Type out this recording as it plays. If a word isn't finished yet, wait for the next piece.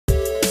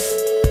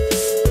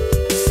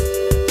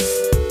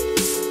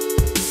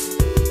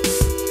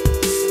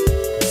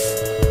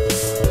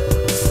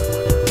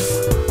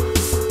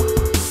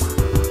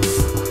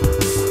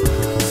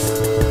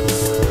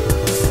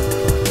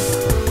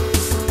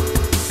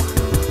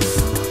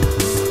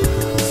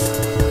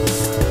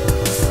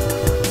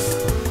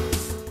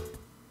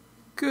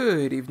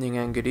Good evening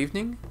and good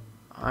evening.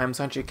 I'm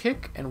Zanji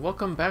Kick and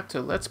welcome back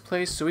to Let's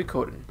Play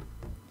Suikoden.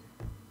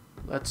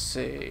 Let's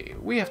see,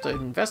 we have to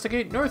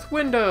investigate North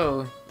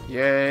Window!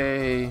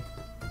 Yay!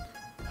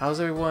 How's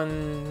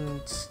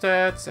everyone's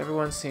stats?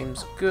 Everyone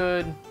seems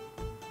good.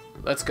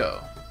 Let's go.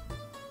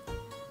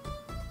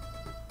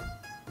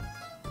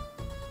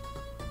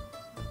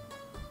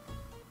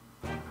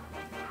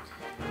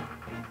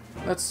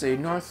 Let's see,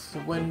 North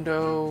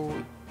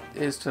Window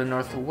is to the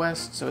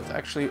northwest, so it's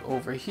actually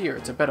over here.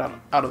 It's a bit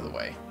out of the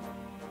way.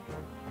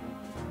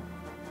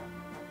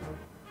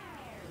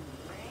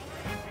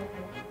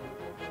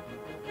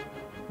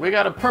 We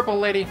got a purple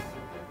lady.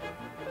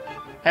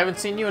 Haven't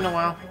seen you in a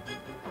while.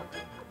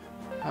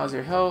 How's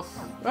your health?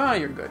 Oh,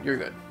 you're good, you're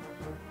good.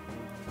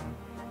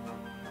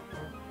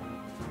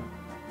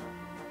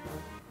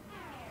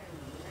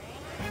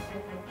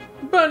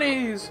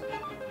 Bunnies!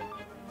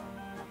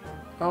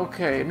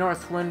 Okay,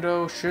 North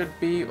Window should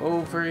be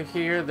over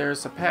here.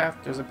 There's a path,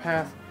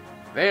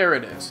 There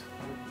it is.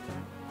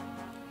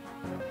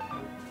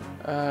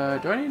 Do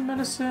I need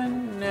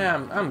medicine?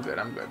 Nah, I'm good.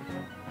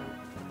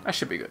 I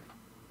should be good.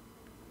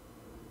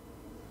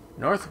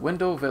 North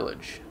Window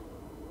Village.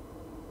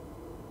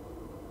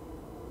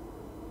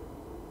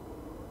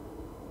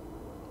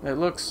 It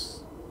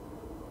looks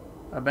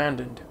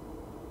abandoned.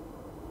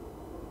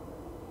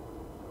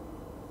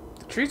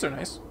 The trees are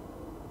nice.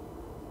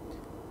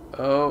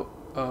 Oh.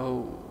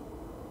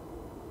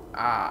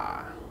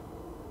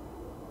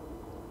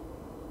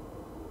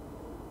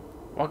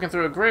 Walking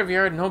through a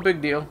graveyard, no big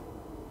deal.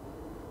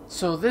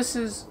 So this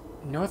is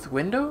North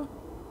Window?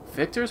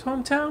 Victor's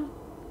hometown?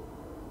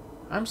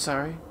 I'm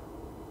sorry.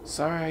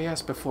 Sorry I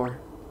asked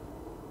before.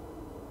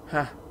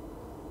 Huh.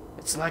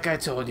 It's like I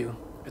told you.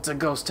 It's a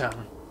ghost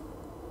town.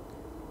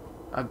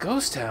 A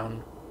ghost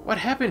town? What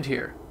happened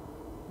here?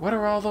 What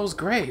are all those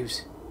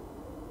graves?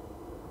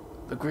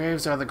 The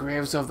graves are the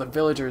graves of the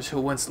villagers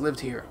who once lived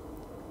here.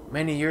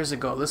 Many years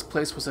ago, this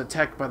place was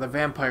attacked by the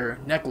vampire,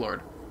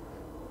 Neclord.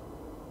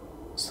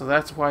 So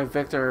that's why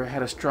Victor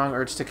had a strong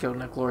urge to kill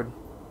Neclord.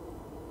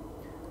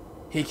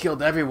 He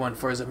killed everyone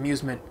for his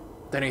amusement,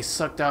 then he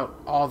sucked out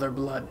all their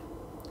blood.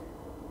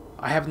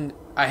 I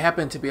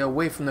happened to be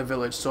away from the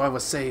village, so I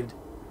was saved.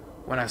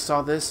 When I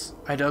saw this,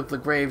 I dug the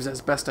graves as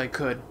best I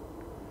could.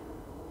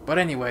 But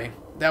anyway,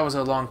 that was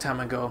a long time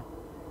ago.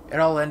 It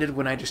all ended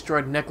when I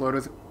destroyed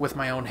Neclord with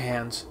my own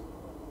hands.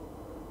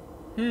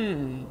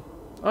 An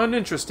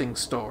interesting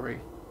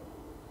story.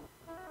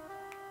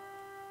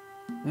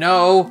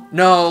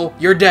 No,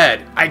 you're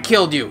dead. I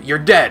killed you. You're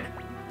dead.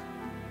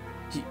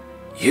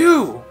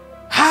 You?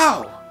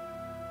 How?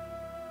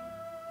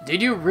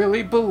 Did you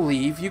really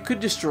believe you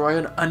could destroy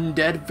an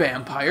undead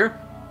vampire?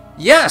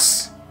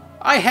 Yes!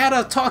 I had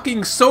a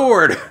talking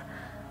sword!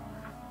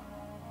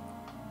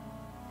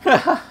 Ha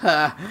ha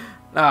ha.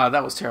 Ah,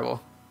 that was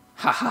terrible.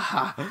 Ha ha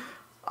ha.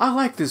 I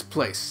like this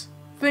place.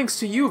 Thanks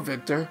to you,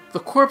 Victor, the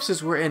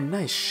corpses were in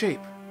nice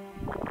shape.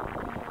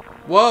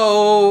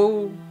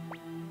 Whoa!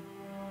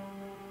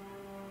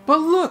 But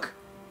look!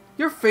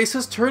 Your face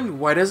has turned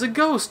white as a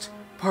ghost.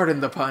 Pardon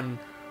the pun.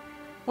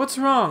 What's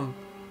wrong?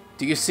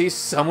 Do you see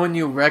someone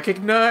you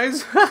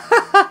recognize?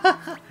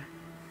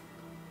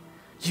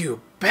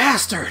 You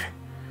bastard!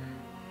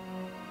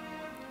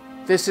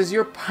 This is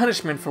your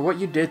punishment for what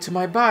you did to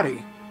my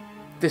body.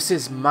 This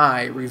is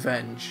my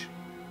revenge.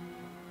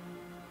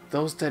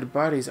 Those dead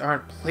bodies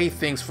aren't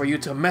playthings for you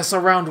to mess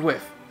around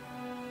with.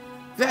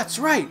 That's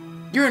right!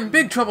 You're in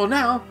big trouble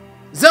now!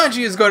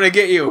 Zanji is going to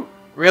get you!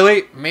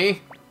 Really?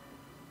 Me?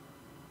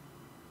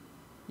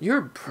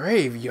 You're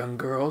brave, young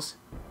girls.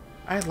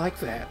 I like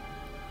that.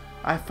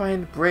 I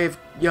find brave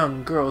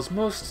young girls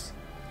most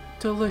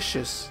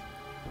delicious.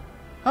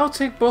 I'll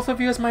take both of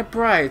you as my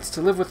brides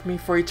to live with me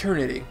for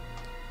eternity.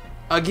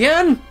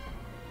 Again?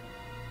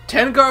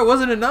 Tengar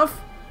wasn't enough?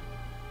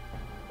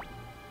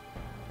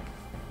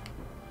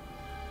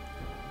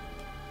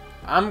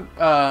 I'm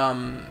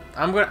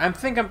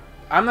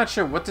not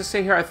sure what to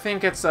say here. I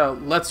think it's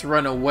let's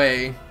run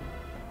away.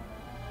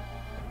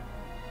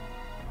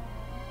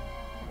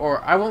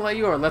 Or I won't let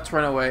you, or let's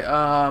run away.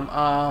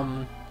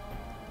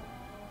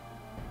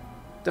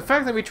 The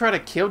fact that we tried to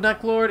kill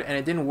Neclord and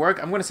it didn't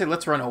work, I'm gonna say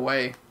let's run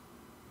away.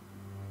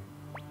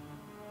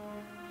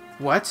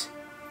 What?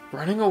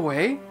 Running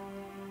away?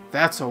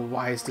 That's a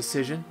wise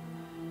decision.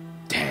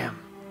 Damn.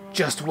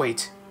 Just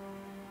wait.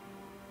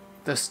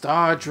 The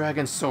Star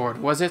Dragon Sword,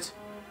 was it?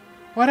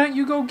 Why don't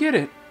you go get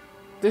it?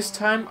 This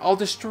time, I'll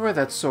destroy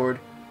that sword.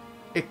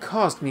 It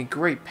caused me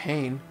great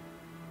pain.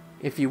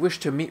 If you wish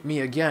to meet me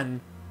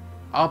again,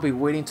 I'll be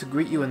waiting to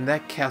greet you in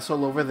that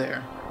castle over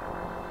there.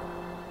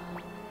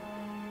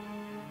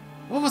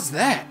 What was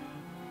that?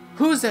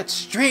 Who's that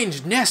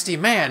strange, nasty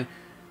man?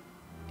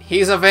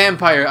 He's a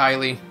vampire,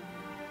 Eily.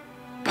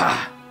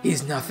 Bah,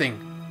 he's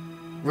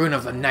nothing. Rune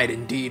of the night,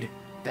 indeed.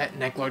 That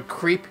Neclord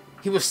creep,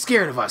 he was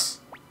scared of us.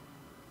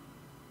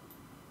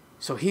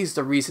 So he's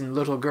the reason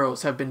little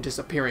girls have been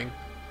disappearing.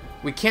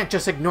 We can't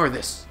just ignore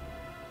this.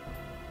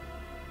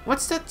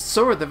 What's that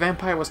sword the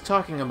vampire was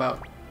talking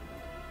about?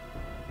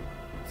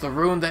 The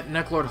rune that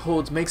Neclord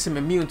holds makes him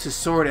immune to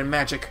sword and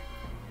magic.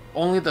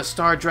 Only the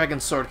Star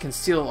Dragon Sword can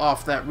seal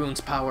off that rune's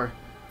power.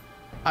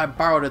 I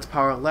borrowed its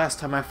power last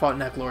time I fought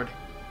Neclord.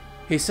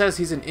 He says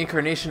he's an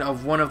incarnation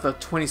of one of the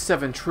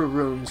 27 true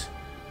runes.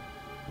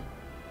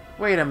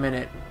 Wait a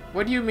minute.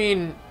 What do you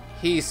mean,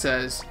 he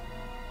says?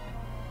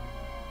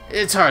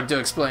 It's hard to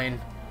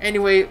explain.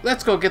 Anyway,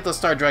 let's go get the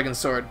Star Dragon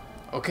Sword.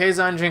 Okay,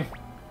 Zanji?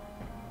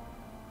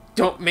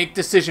 Don't make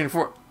decision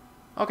for...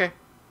 Okay.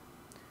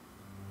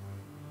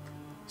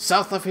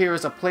 South of here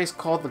is a place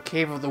called the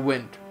Cave of the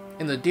Wind.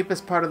 In the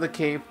deepest part of the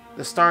cave,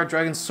 the Star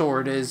Dragon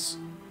Sword is...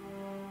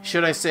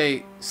 should I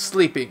say,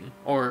 sleeping,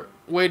 or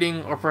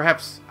waiting, or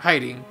perhaps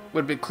hiding,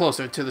 would be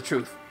closer to the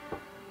truth.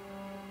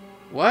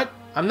 What?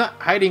 I'm not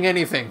hiding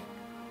anything.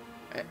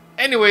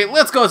 Anyway,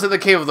 let's go to the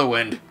Cave of the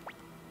Wind.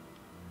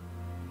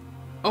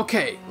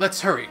 Okay,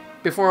 let's hurry,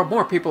 before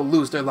more people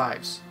lose their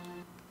lives.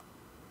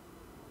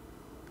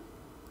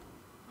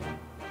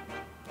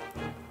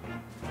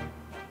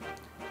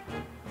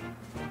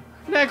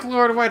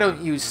 Neclord, why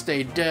don't you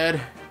stay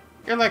dead?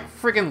 You're like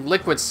friggin'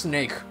 liquid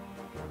snake.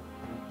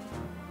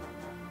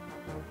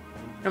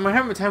 No matter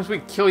how many times we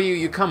kill you,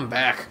 you come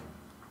back.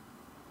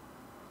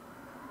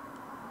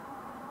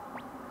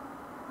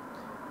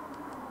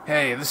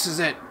 Hey, this is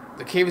it.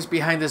 The cave is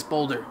behind this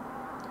boulder.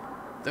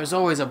 There's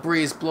always a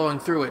breeze blowing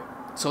through it,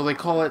 so they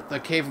call it the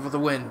Cave of the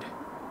Wind.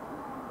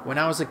 When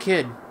I was a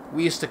kid,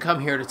 we used to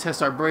come here to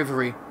test our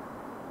bravery.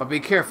 But be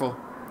careful,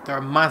 there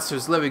are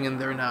monsters living in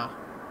there now.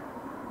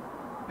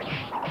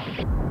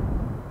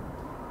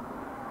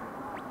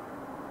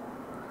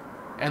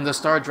 And the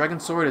Star Dragon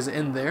Sword is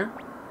in there?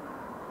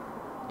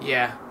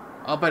 Yeah,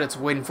 I'll bet it's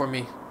waiting for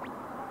me.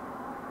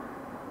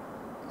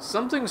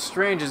 Something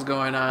strange is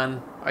going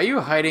on. Are you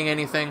hiding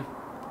anything?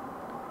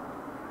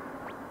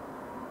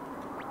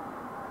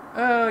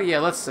 Oh, yeah,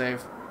 let's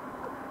save.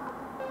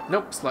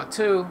 Nope, slot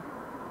 2.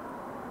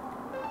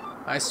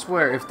 I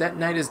swear, if that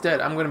knight is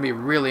dead, I'm gonna be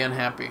really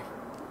unhappy.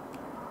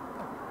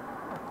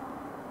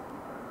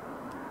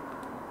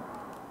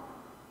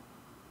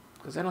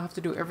 Because I don't have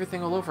to do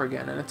everything all over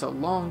again, and it's a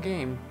long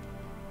game.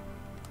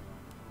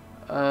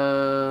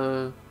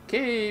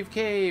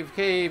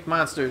 Cave,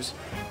 monsters.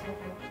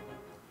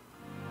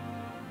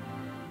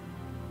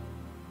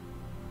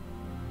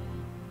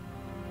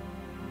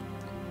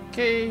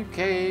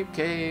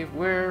 Cave,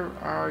 where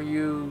are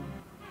you?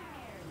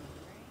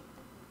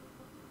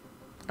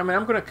 I mean,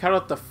 I'm gonna cut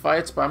out the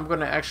fights, but I'm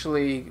gonna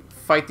actually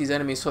fight these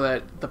enemies so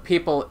that the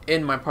people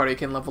in my party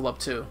can level up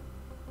too.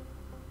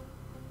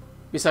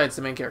 Besides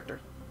the main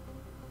character.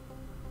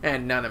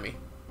 And Nanami.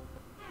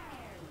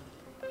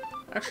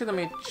 Actually, let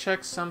me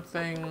check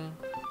something.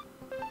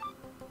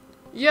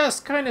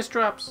 Yes, kindness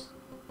drops.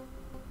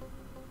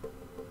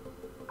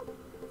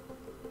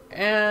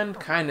 And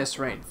kindness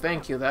rain.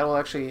 Thank you. That'll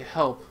actually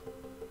help.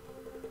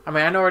 I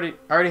mean, I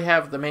already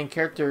have the main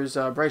character's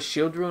bright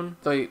shield rune,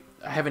 though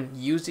I haven't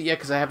used it yet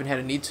because I haven't had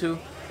a need to.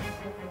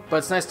 But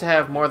it's nice to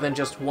have more than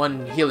just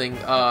one healing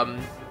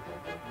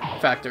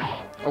factor,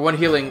 or one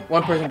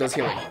person does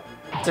healing.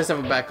 It's nice to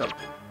have a backup.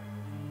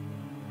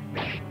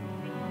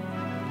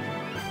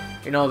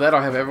 You know,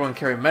 that'll have everyone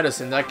carry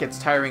medicine. That gets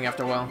tiring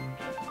after a while.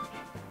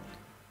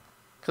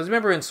 Because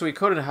remember in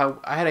Suikoden how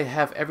I had to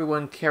have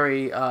everyone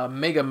carry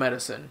Mega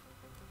Medicine.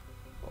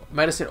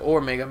 Medicine or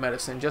Mega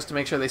Medicine, just to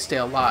make sure they stay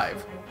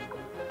alive.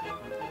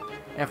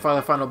 And for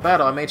the final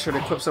battle, I made sure to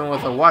equip someone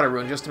with a water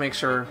rune, just to make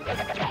sure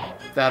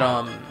that,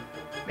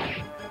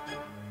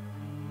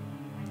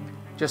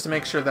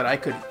 I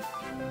could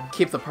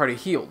keep the party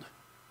healed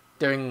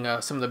during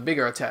some of the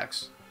bigger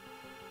attacks.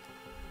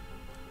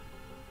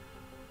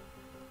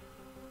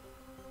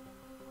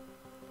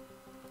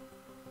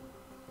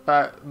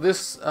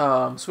 This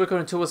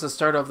Suikoden 2 was the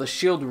start of the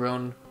shield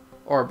rune,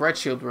 or a bright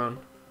shield rune.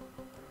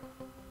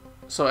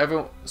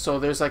 So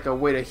there's like a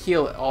way to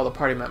heal all the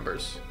party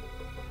members.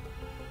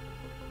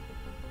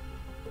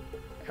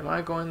 Am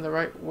I going the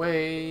right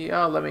way?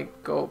 Oh, let me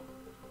go.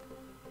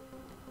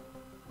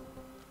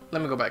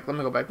 Let me go back. Let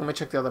me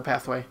check the other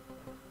pathway.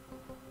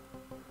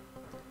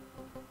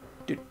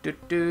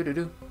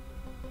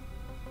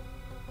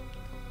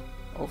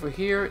 Over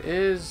here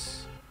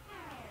is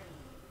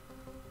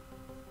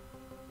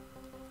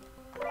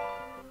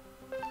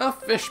a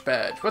fish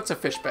badge. What's a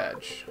fish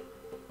badge?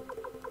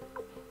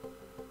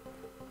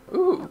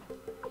 Ooh.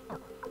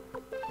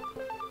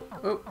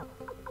 Oh.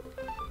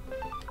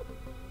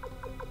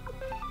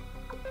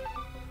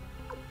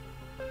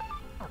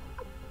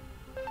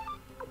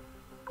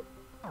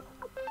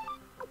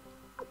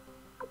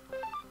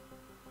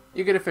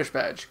 You get a fish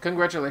badge.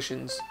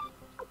 Congratulations.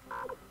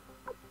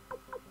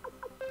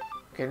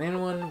 Can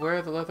anyone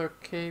wear the leather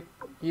cape?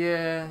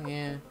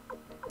 Yeah.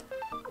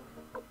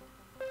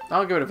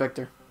 I'll give it to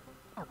Victor.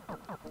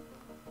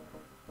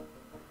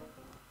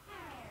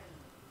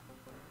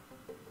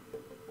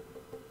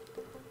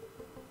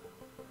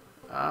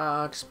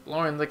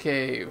 Exploring the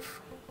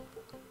cave.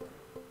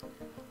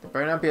 There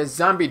better not be a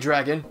zombie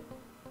dragon.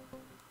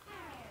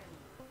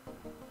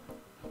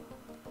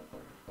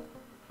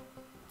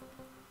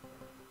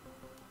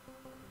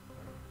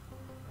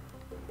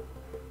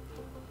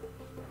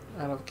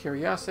 Out of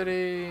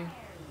curiosity.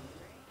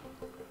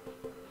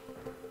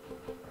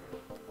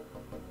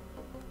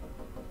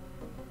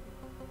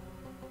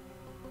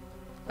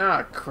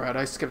 Ah, crud.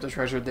 I skipped a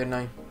treasure, didn't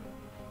I?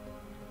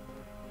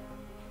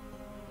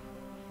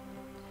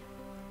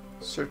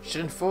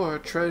 Searching for a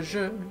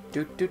treasure.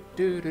 Do do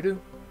do do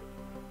do.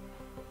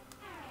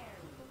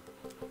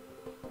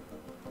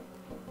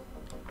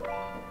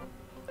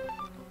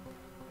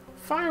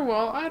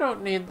 Firewall? I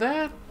don't need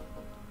that.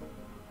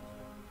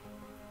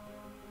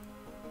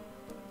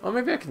 Oh,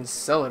 maybe I can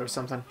sell it or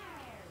something.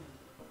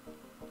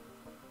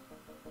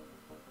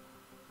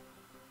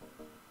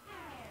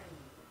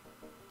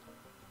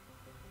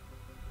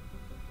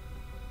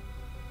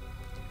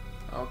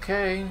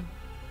 Okay.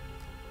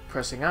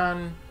 Pressing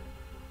on.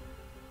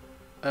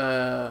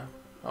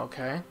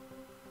 Okay.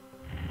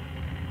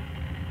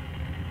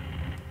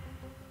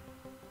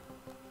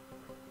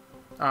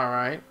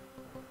 Alright.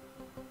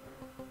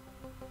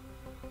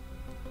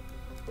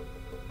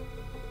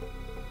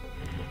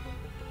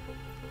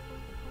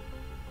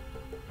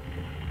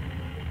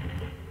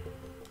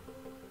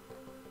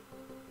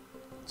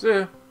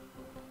 So,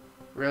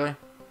 really?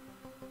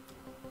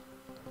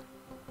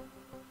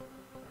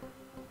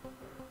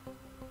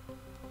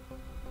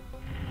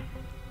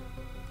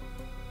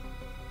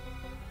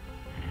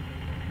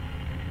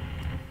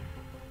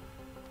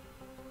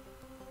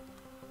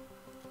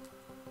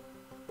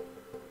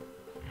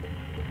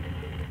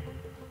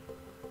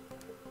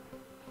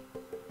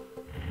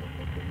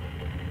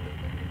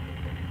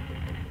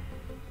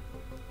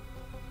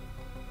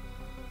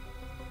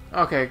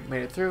 Okay,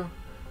 made it through.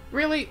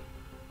 Really?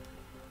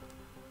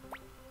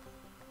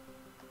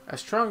 A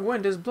strong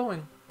wind is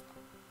blowing.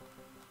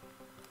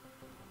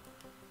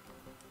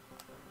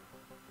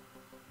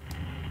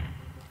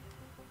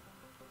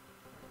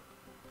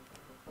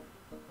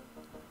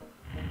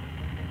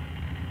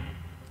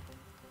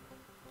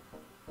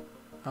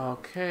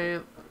 Okay,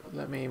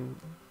 let me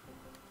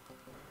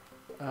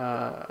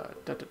da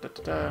da da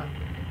da da.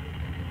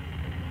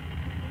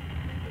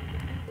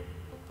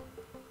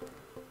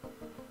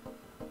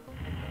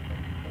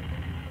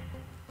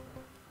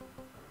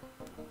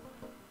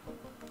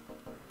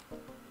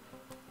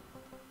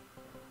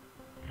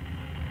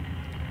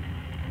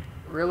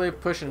 Really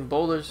pushing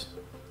boulders.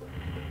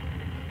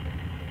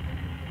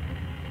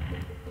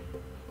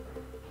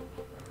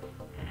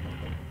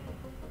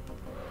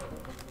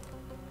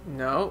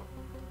 No.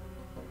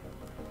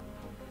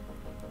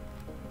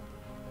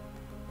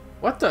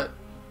 What the?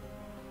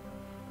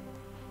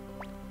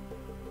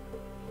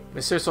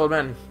 Mysterious old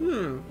man.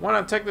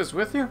 Wanna take this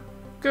with you?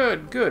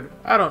 Good, good.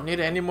 I don't need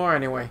it anymore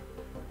anyway.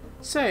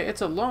 Say,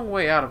 it's a long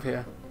way out of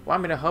here.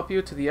 Want me to help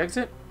you to the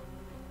exit?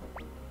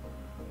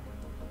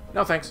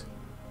 No thanks.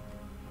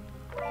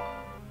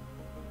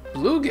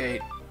 Blue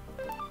Gate?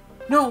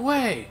 No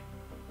way!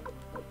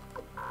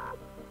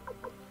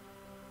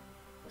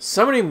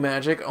 Summoning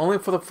magic only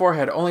for the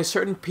forehead. Only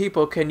certain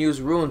people can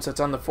use runes that's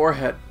on the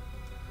forehead.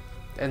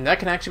 And that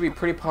can actually be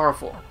pretty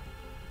powerful.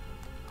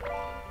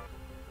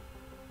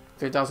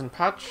 3,000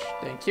 patch,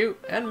 thank you.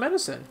 And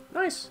medicine,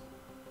 nice.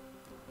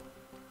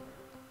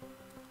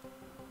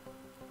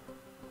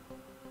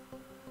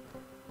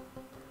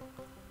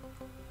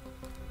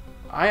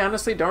 I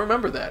honestly don't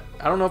remember that.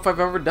 I don't know if I've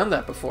ever done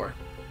that before.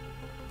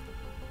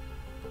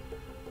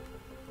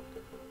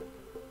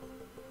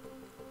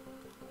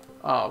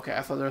 Oh, okay.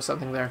 I thought there was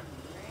something there.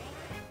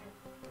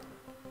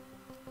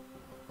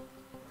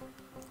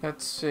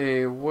 Let's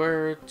see.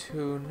 Where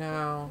to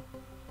now?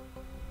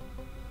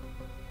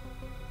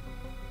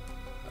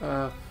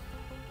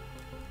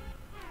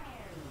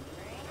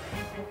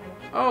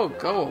 Oh,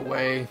 go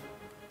away.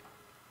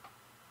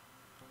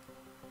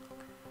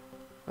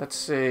 Let's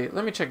see.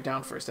 Let me check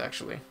down first,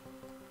 actually.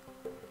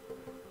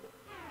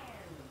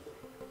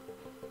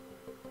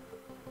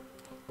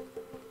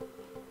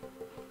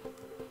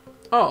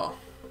 Oh.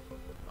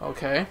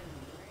 Okay.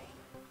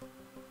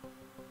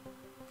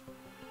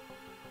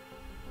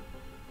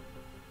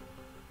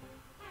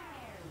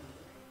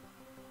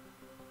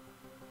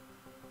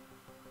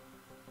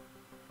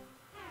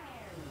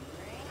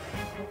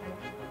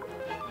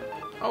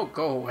 Oh,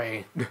 go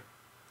away.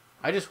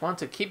 I just want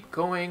to keep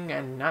going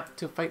and not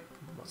to fight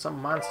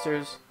some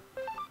monsters.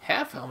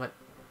 Half helmet.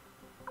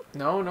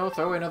 No, no,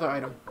 throw away another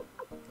item.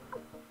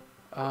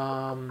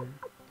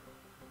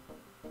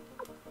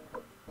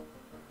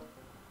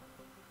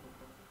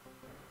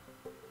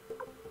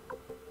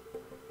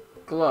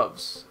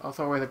 Gloves. I'll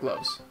throw away the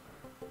gloves.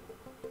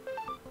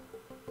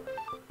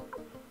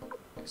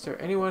 Is there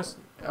anyone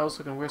else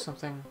who can wear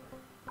something?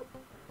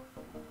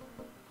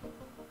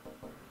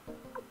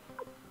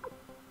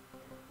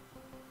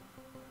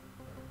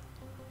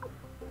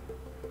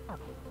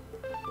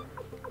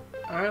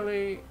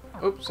 Arlie...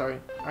 Oops, sorry.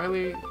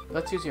 Arlie,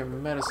 let's use your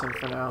medicine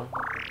for now.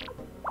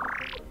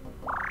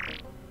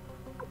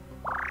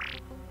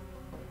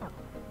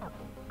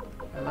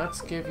 And let's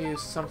give you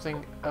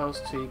something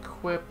else to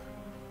equip.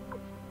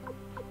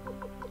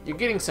 You're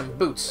getting some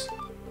boots.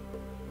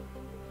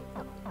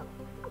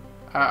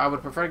 I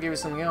would prefer to give you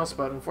something else,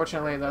 but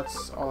unfortunately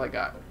that's all I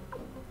got.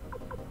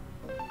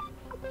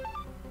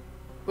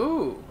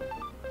 Ooh.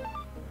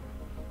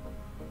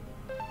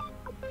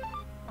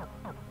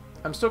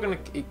 I'm still gonna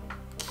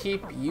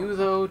keep you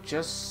though,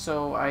 just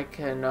so I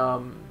can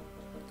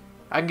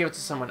give it to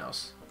someone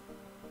else.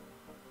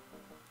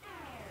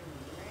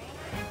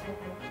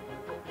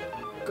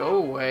 Go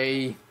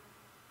away.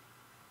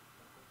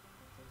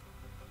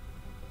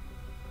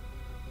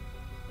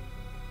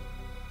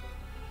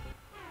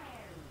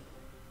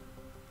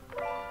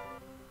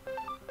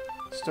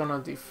 Stone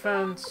on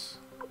defense.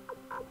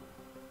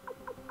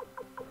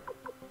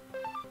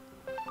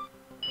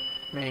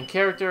 Main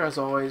character, as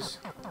always.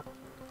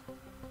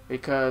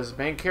 Because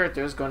main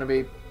character is going to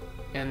be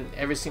in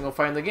every single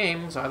fight in the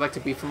game, so I'd like to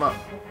beef him up.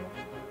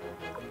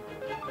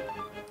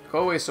 Go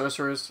away,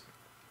 sorcerers.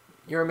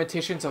 Your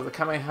imitations of the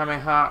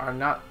Kamehameha are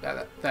not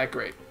that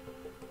great.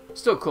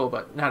 Still cool,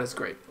 but not as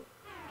great.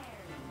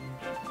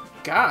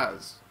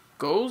 Gaz.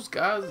 Goes,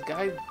 Gaz,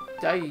 Guy,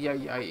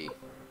 Dai.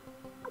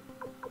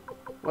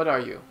 What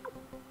are you?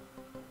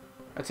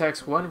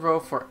 Attacks 1 row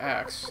for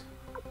axe.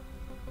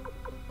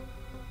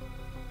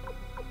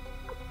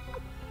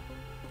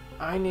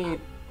 I need...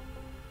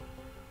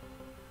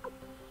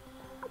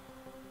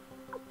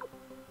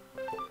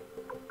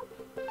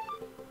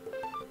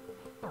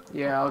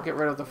 Yeah, I'll get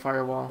rid of the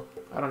firewall.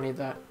 I don't need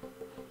that.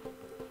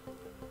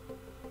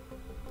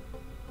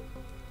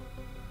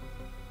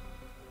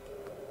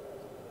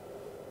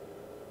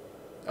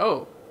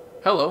 Oh,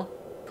 hello,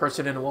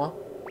 person in the wall.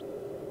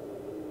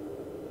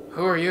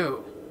 Who are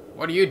you?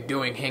 What are you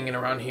doing hanging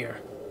around here?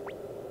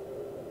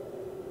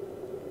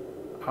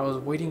 I was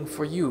waiting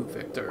for you,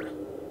 Victor.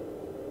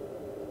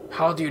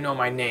 How do you know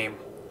my name?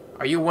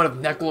 Are you one of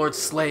Neclord's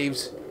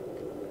slaves?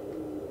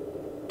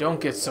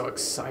 Don't get so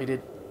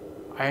excited.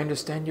 I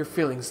understand your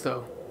feelings,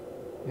 though.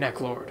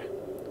 Neclord,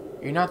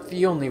 you're not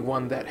the only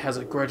one that has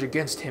a grudge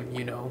against him,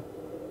 you know.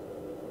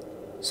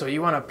 So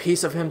you want a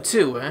piece of him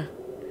too, eh?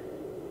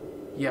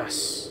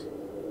 Yes.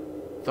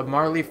 The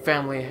Marley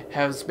family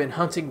has been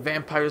hunting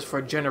vampires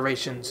for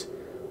generations.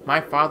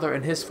 My father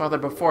and his father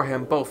before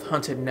him both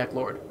hunted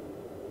Neclord.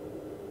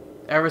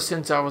 Ever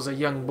since I was a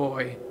young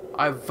boy,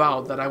 I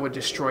vowed that I would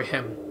destroy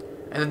him.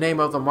 In the name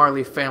of the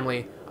Marley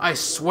family, I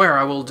swear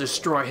I will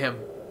destroy him.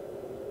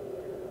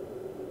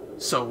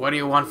 So what do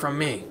you want from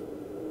me?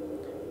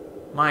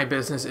 My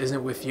business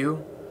isn't with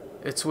you.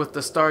 It's with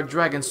the Star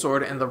Dragon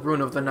Sword and the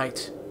Rune of the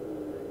Night.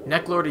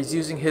 Neclord is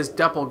using his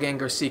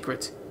doppelganger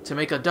secret to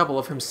make a double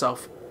of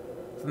himself.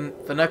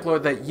 The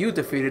Neclord that you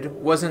defeated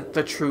wasn't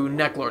the true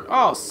Neclord.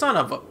 Oh, son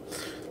of a...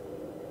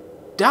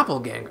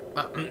 Doppelganger.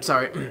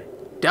 Sorry.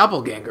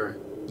 Doppelganger?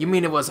 You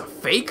mean it was a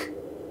fake?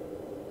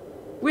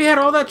 We had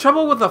all that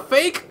trouble with a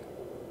fake?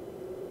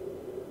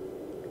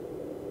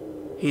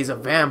 He's a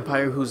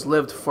vampire who's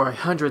lived for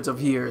hundreds of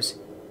years.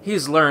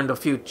 He's learned a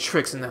few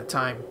tricks in that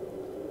time.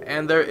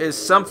 And there is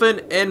something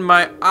in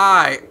my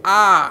eye.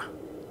 Ah!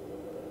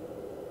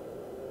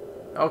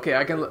 Okay,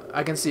 I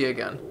can see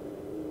again.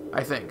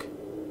 I think.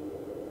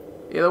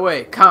 Either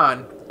way,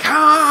 Khan!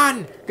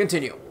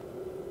 Continue.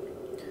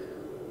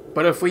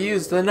 But if we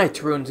use the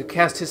Night Rune to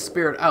cast his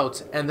spirit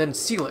out and then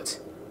seal it,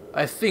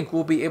 I think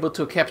we'll be able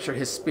to capture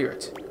his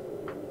spirit.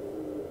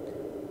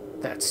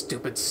 That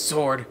stupid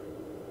sword.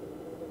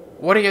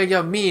 What do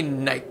you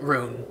mean, Night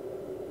Rune?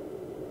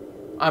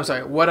 I'm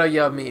sorry, what do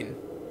you mean?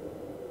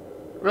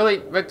 Really,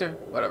 Victor?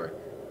 Whatever.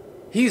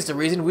 He's the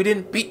reason we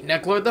didn't beat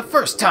Neclord the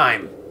first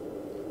time!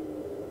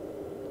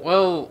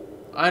 Well,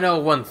 I know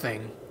one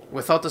thing.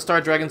 Without the Star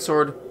Dragon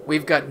Sword,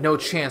 we've got no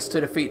chance to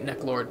defeat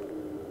Neclord.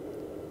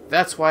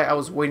 That's why I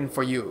was waiting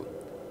for you.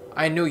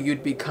 I knew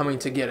you'd be coming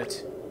to get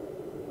it.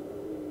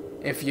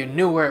 If you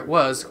knew where it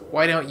was,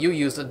 why don't you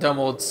use the dumb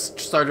old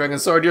Star Dragon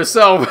Sword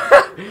yourself?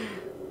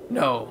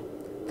 No,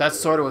 that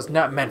sword was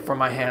not meant for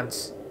my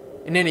hands.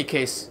 In any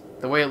case,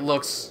 the way it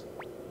looks...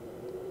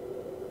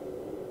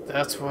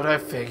 That's what I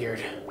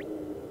figured.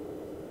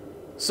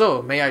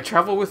 So, may I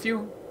travel with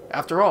you?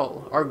 After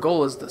all, our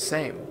goal is the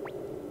same.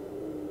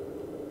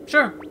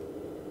 Sure.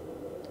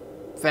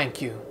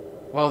 Thank you.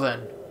 Well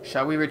then,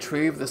 shall we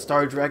retrieve the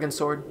Star Dragon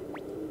Sword?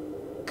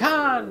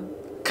 Khan!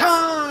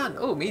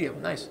 Oh,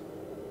 medium, nice.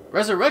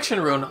 Resurrection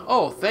Rune,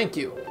 oh, thank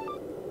you.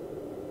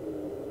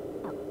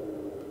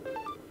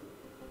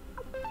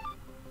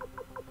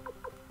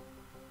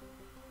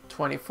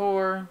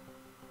 $24.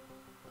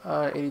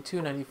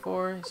 82,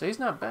 94. So he's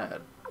not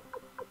bad.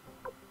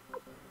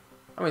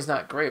 I mean, he's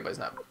not great, but he's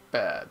not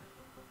bad.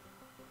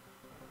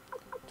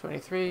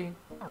 23.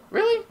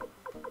 Really?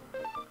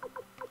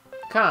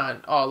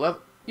 Khan. Oh,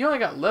 you only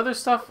got leather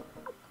stuff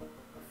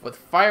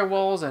with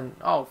firewalls and...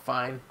 Oh,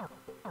 fine.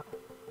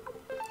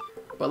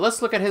 But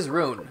let's look at his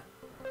rune.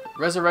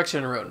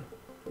 Resurrection Rune.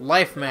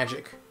 Life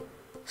magic.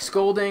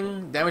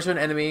 Scolding, damage to an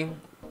enemy.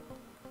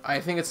 I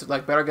think it's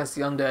like better against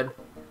the undead.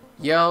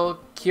 Yell,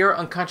 cure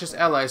unconscious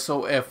allies,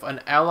 so if an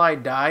ally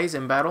dies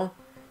in battle,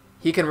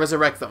 he can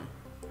resurrect them.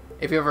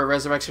 If you have a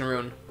resurrection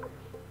rune.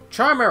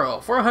 Charm arrow,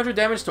 400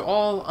 damage to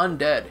all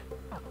undead.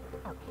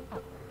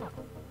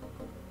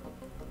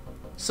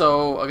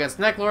 So, against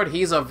Neclord,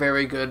 he's a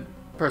very good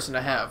person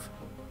to have.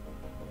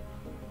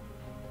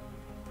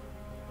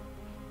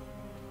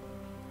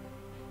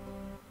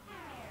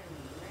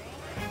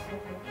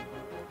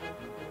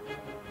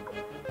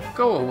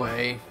 Go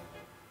away.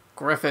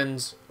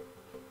 Griffins.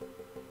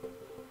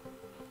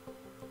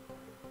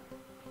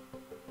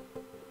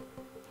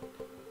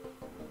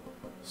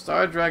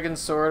 Star Dragon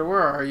Sword,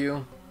 where are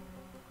you?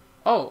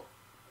 Oh,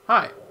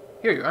 hi.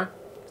 Here you are.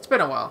 It's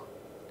been a while.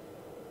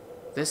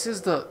 This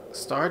is the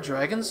Star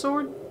Dragon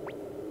Sword?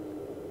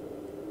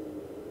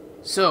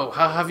 So,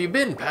 how have you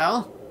been,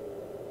 pal?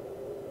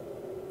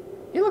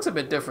 He looks a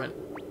bit different.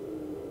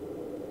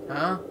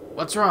 Huh?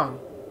 What's wrong?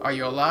 Are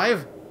you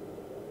alive?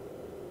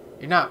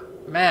 You're not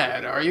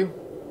mad, are you?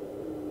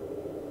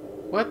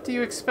 What do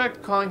you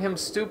expect calling him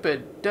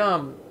stupid,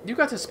 dumb? You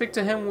got to speak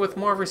to him with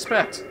more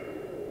respect.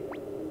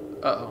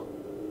 Uh-oh.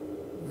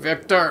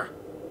 Victor,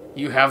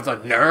 you have the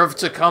nerve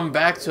to come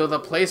back to the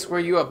place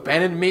where you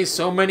abandoned me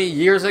so many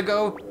years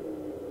ago?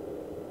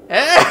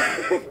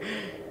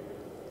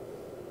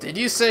 Did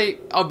you say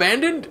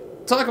abandoned?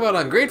 Talk about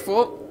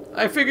ungrateful.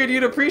 I figured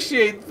you'd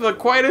appreciate the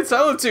quiet and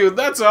solitude,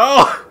 that's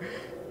all.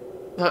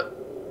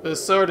 The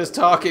sword is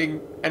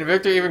talking, and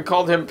Victor even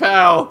called him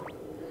pal.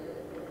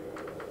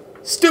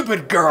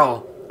 Stupid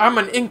girl! I'm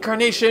an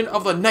incarnation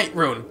of the Night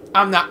Rune.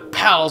 I'm not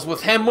pals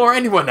with him or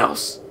anyone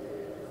else.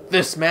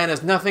 This man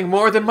is nothing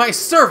more than my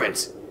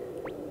servant.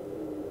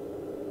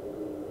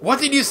 What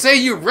did you say,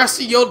 you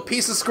rusty old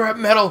piece of scrap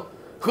metal?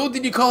 Who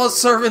did you call a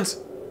servant?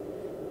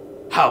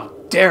 How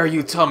dare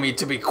you tell me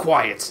to be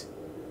quiet?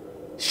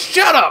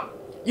 Shut up!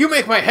 You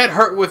make my head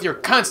hurt with your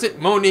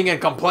constant moaning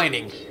and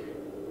complaining.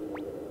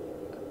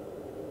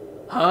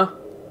 Huh?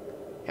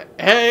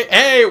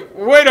 Hey,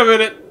 wait a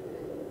minute!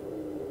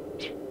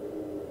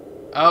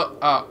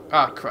 Oh,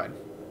 crud.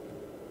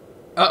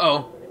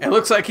 Uh-oh, it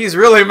looks like he's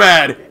really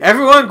mad.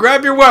 Everyone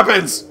grab your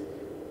weapons!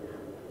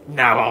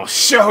 Now I'll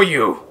show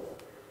you!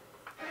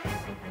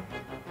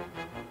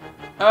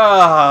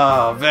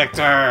 Oh,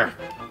 Victor!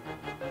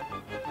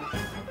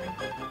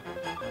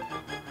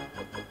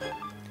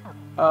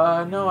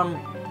 No,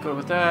 I'm good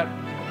with that.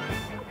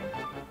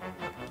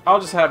 I'll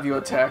just have you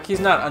attack. He's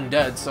not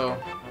undead, so...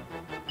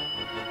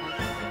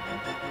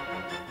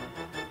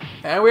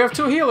 And we have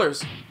 2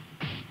 healers!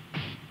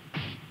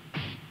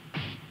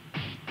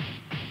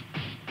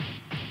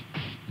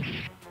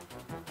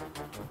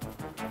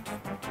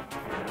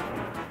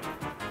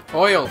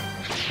 Oil!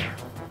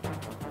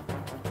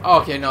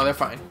 Okay, no, they're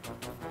fine.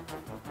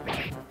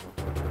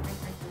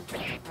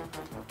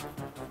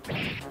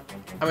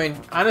 I mean,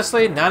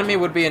 honestly, Nanami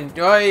would be in...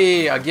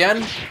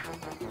 again?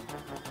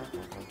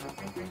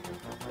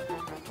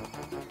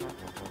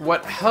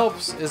 What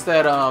helps is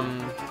that,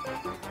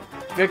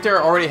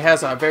 Victor already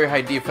has a very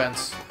high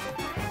defense.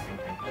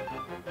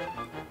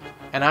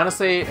 And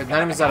honestly,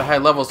 Nanami's at a high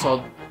level,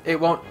 so it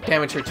won't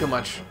damage her too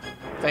much.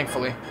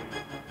 Thankfully.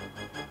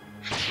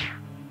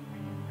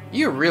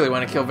 You really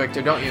want to kill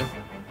Victor, don't you?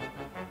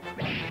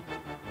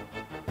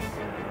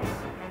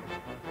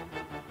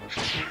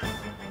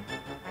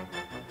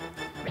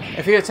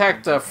 If he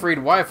attacked Freed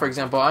Y, for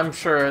example, I'm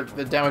sure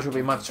the damage would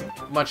be much,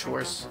 much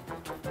worse.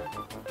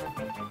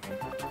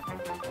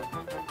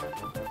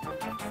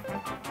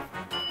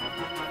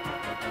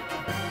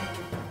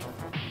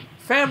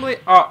 Family...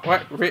 Oh,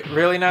 what?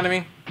 Really,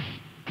 Nanami?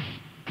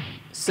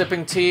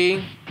 Sipping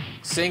tea,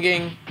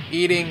 singing,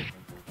 eating...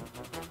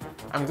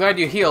 I'm glad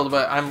you healed,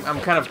 but I'm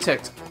kind of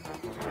ticked.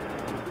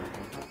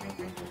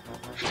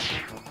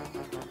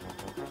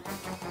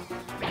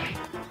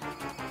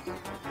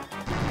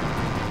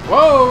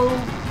 Whoa!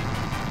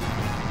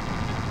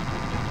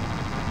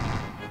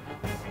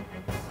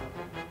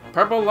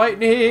 Purple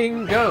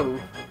lightning, go!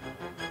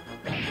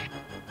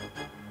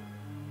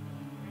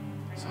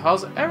 So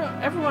how's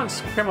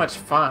everyone's pretty much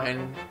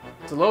fine.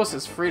 Delos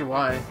is freed.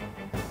 Why?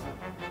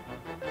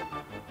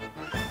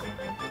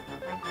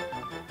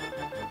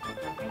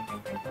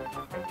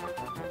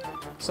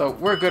 So,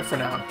 we're good for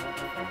now.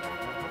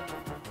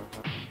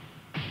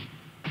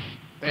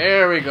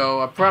 There we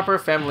go, a proper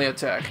family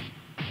attack.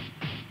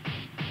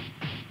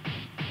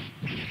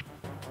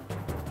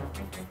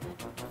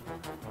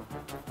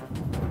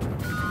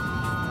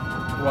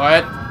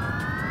 What?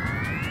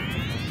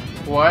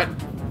 What?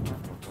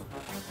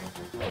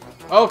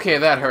 Okay,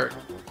 that hurt.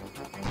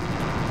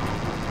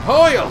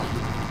 Hoyle!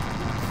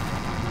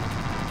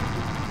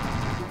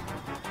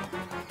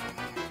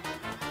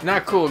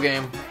 Not cool,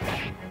 game.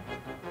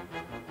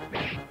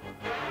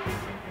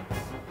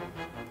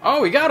 Oh,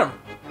 we got him!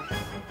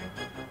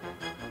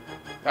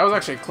 That was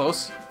actually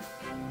close.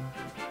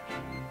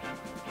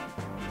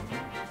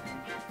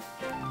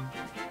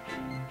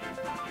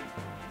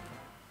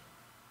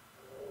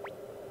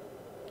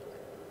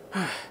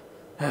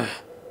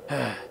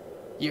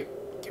 You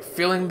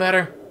feeling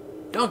better?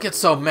 Don't get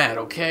so mad,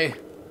 okay?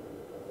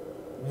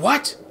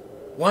 What?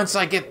 Once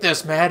I get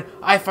this mad,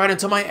 I fight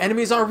until my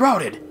enemies are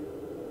routed.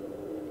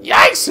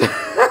 Yikes!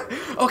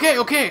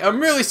 Okay,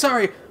 I'm really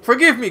sorry.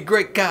 Forgive me,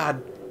 great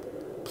God.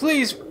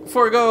 Please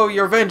forego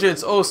your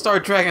vengeance, O Star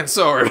Dragon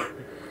Sword.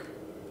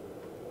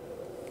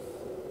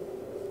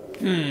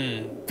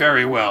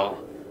 Very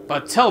well.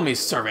 But tell me,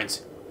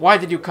 servant, why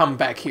did you come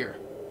back here?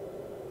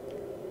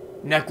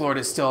 Neclord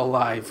is still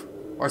alive.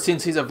 Or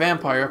since he's a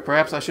vampire,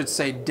 perhaps I should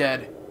say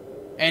dead.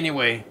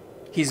 Anyway,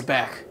 he's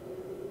back.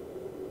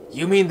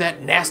 You mean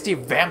that nasty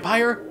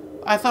vampire?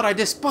 I thought I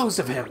disposed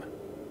of him.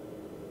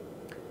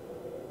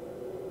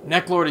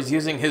 Neclord is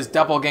using his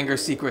doppelganger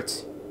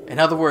secrets. In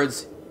other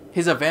words,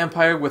 he's a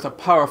vampire with a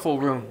powerful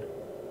rune.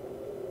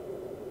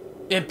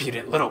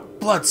 Impudent little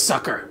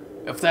bloodsucker!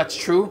 If that's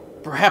true,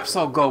 perhaps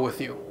I'll go with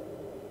you.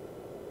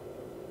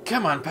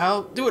 Come on,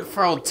 pal, do it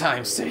for old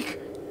time's sake.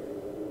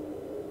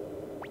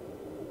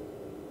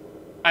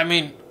 I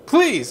mean,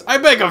 please, I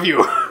beg of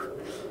you!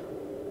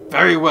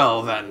 Very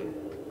well, then.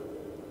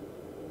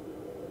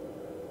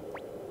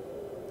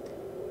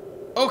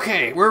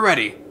 Okay, we're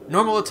ready.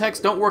 Normal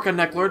attacks don't work on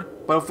Neclord,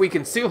 but if we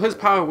can seal his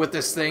power with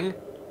this thing...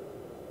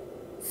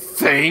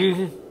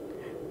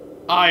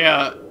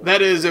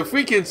 that is, if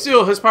we can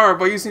seal his power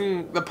by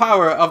using the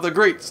power of the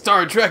great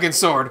Star Dragon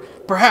Sword,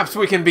 perhaps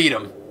we can beat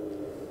him.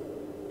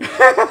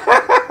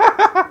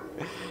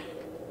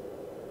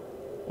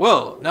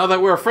 Well, now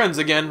that we're friends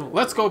again,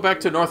 let's go back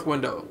to North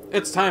Window.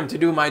 It's time to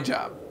do my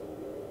job.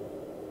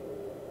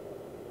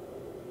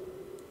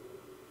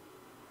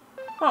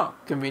 Oh,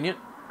 convenient.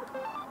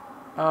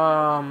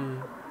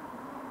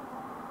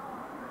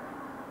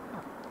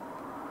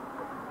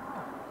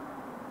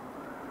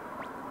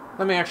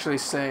 Let me actually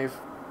save.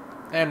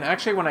 And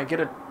actually, when I get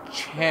a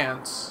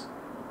chance...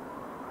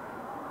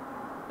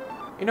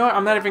 You know what?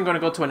 I'm not even going to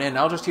go to an inn.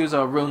 I'll just use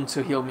a rune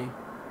to heal me.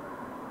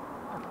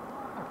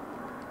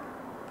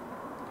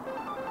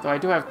 Though I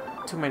do have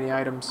too many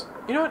items.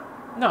 You know what?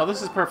 No,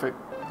 this is perfect.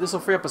 This will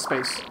free up a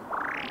space.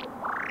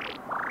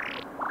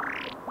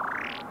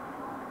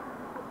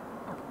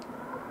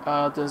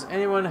 Does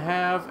anyone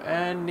have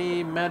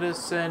any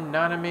medicine?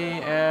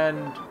 Nanami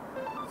and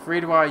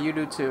Friedwa, you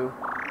do too.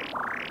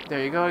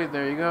 There you go,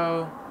 there you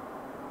go.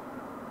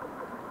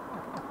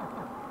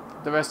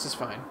 The rest is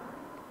fine.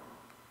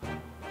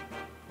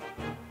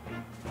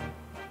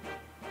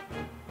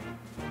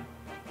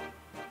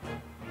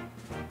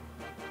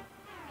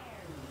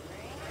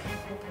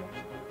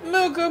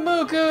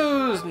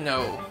 Mukus!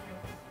 No.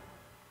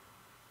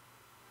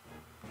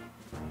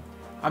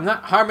 I'm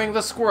not harming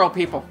the squirrel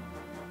people.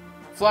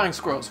 Flying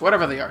squirrels,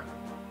 whatever they are.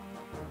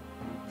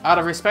 Out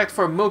of respect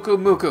for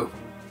Muku.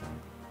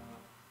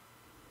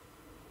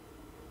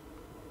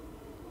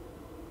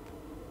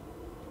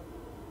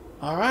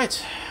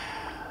 Alright.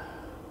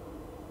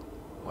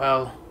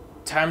 Well,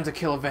 time to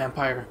kill a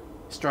vampire.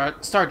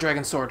 Star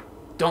Dragon Sword.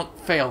 Don't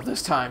fail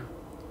this time.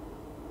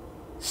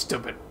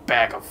 Stupid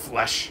bag of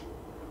flesh.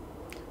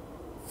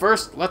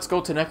 First, let's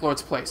go to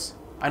Neclord's place.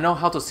 I know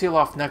how to seal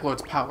off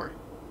Neclord's power.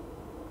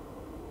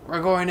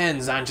 We're going in,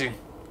 Zanji.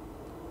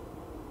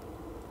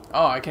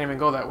 Oh, I can't even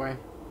go that way.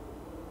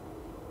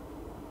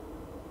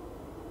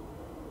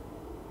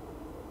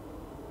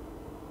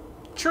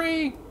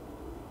 Tree!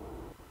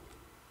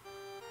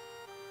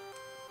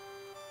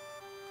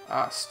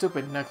 Ah,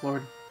 stupid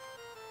Neclord.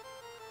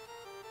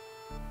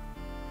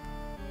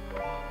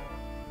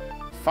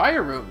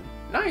 Fire rune.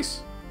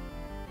 Nice.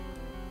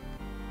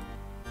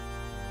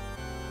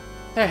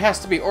 There has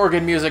to be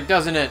organ music,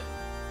 doesn't it?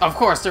 Of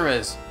course there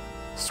is.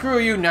 Screw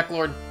you,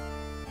 Neclord.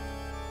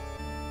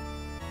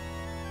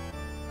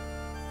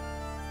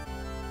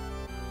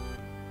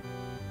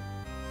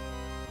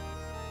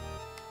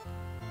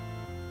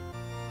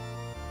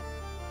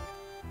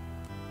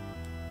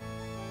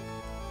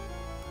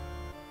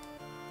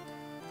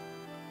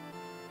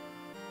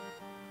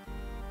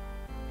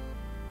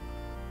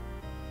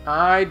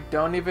 I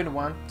don't even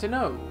want to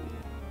know.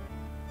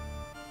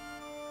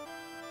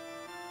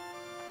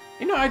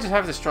 You know, I just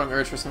have this strong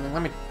urge for something.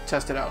 Let me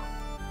test it out.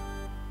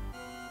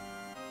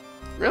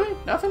 Really?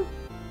 Nothing?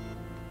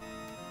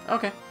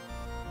 Okay.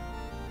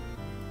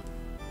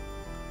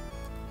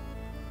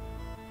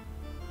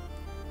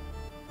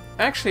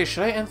 Actually,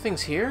 should I end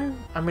things here?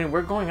 I mean,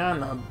 we're going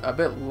on a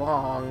bit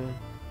long.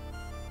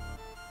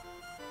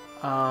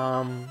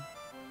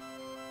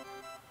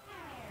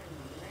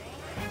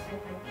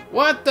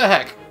 What the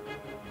heck?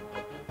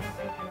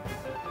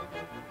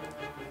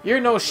 You're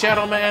no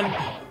Shadow Man.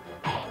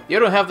 You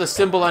don't have the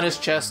symbol on his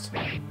chest.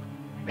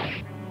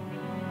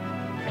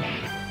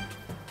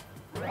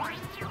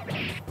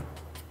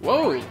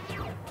 Whoa!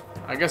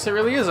 I guess it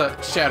really is a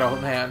Shadow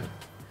Man.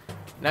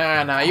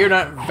 Nah, you're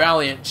not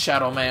Valiant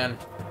Shadow Man.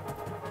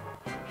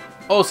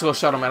 Old school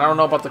Shadow Man. I don't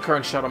know about the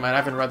current Shadow Man. I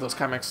haven't read those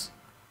comics.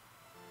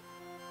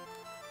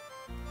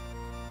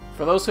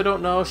 For those who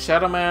don't know,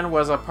 Shadow Man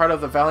was a part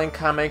of the Valiant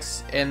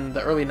comics in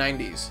the early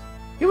 90s.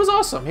 He was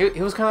awesome.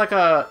 He was kind of like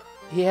a...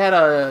 He had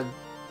a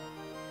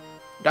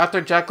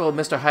Dr. Jekyll,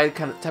 Mr. Hyde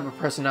kind of type of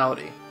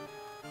personality.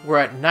 Where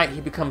at night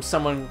he becomes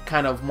someone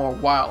kind of more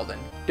wild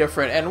and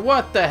different. And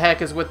what the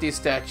heck is with these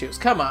statues?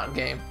 Come on,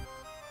 game.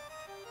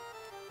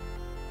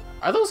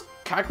 Are those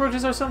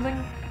cockroaches or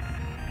something?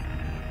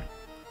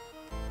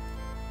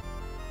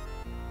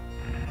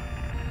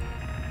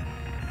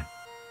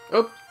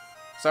 Oop.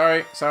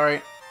 Sorry.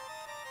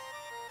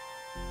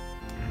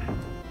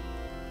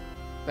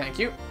 Thank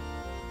you.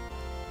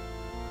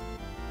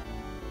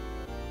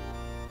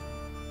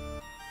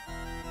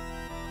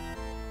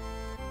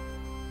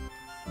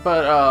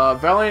 But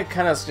Valiant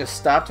kind of just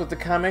stopped with the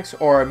comics,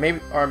 or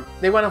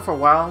they went on for a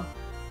while,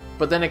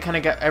 but then it kind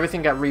of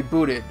everything got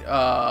rebooted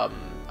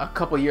a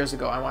couple years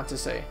ago, I want to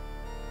say.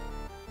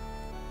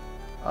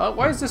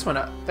 Why is this one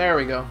up? There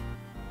we go.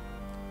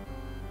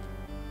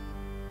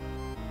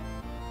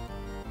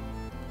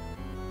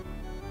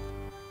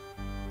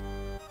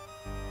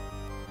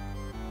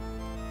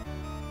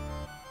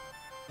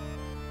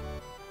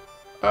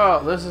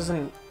 Oh, this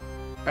isn't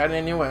bad in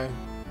any way.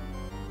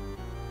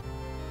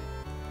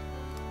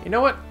 You know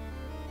what?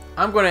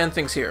 I'm going to end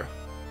things here.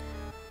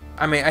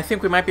 I mean, I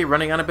think we might be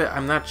running on a bit.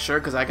 I'm not sure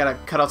because I gotta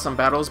cut out some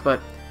battles,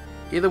 but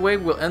either way,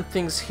 we'll end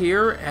things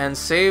here and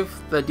save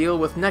the deal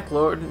with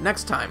Neclord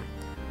next time.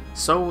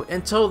 So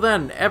until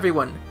then,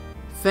 everyone,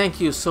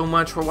 thank you so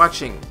much for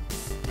watching.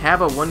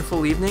 Have a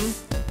wonderful evening,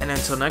 and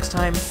until next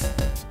time,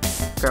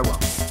 farewell.